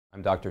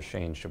I'm Dr.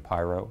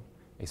 Shapiro,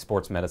 a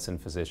sports medicine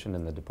physician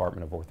in the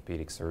Department of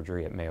Orthopedic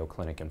Surgery at Mayo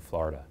Clinic in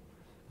Florida.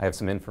 I have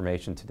some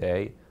information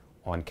today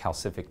on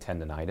calcific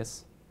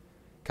tendonitis.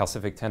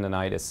 Calcific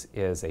tendonitis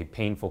is a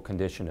painful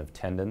condition of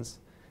tendons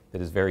that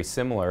is very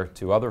similar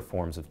to other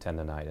forms of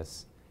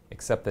tendonitis,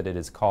 except that it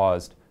is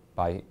caused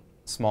by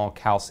small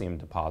calcium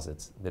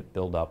deposits that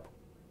build up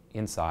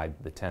inside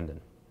the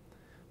tendon.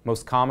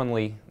 Most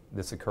commonly,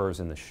 this occurs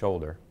in the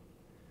shoulder,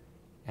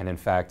 and in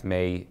fact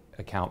may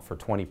account for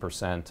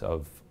 20%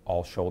 of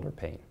all shoulder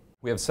pain.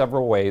 We have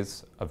several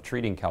ways of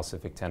treating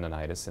calcific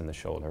tendonitis in the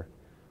shoulder.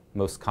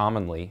 Most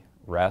commonly,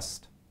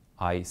 rest,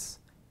 ice,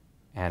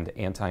 and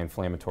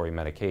anti-inflammatory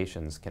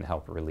medications can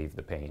help relieve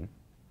the pain.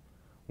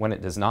 When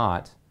it does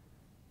not,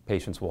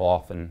 patients will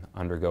often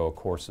undergo a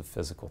course of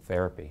physical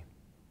therapy.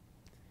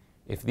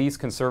 If these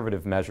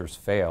conservative measures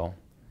fail,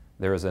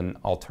 there is an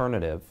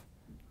alternative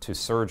to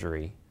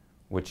surgery,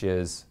 which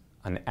is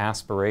an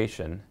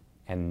aspiration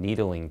and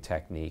needling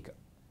technique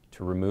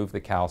to remove the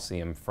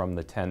calcium from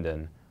the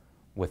tendon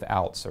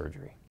without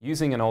surgery.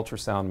 Using an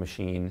ultrasound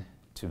machine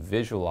to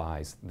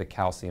visualize the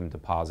calcium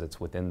deposits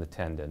within the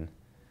tendon,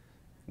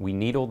 we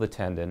needle the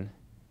tendon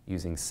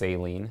using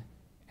saline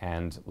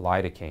and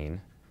lidocaine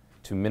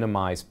to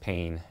minimize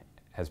pain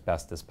as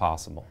best as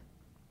possible.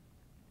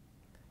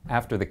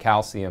 After the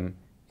calcium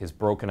is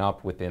broken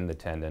up within the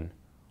tendon,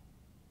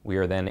 we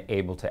are then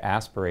able to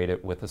aspirate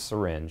it with a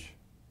syringe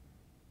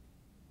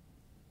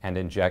and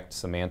inject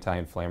some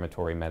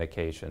anti-inflammatory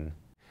medication.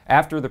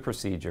 After the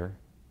procedure,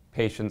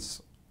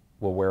 patients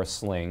will wear a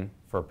sling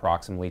for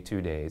approximately 2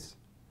 days.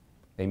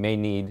 They may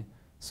need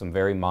some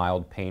very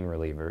mild pain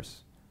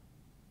relievers.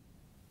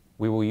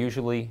 We will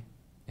usually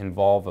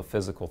involve a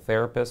physical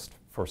therapist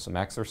for some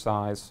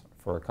exercise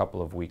for a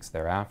couple of weeks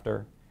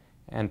thereafter,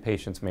 and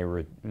patients may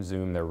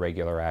resume their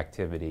regular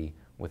activity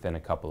within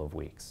a couple of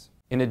weeks.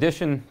 In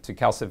addition to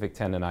calcific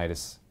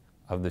tendonitis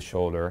of the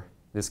shoulder,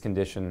 this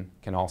condition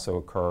can also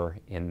occur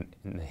in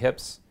the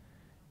hips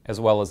as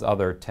well as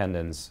other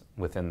tendons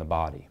within the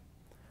body.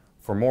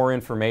 For more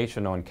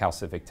information on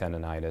calcific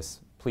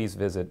tendonitis, please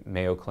visit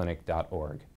mayoclinic.org.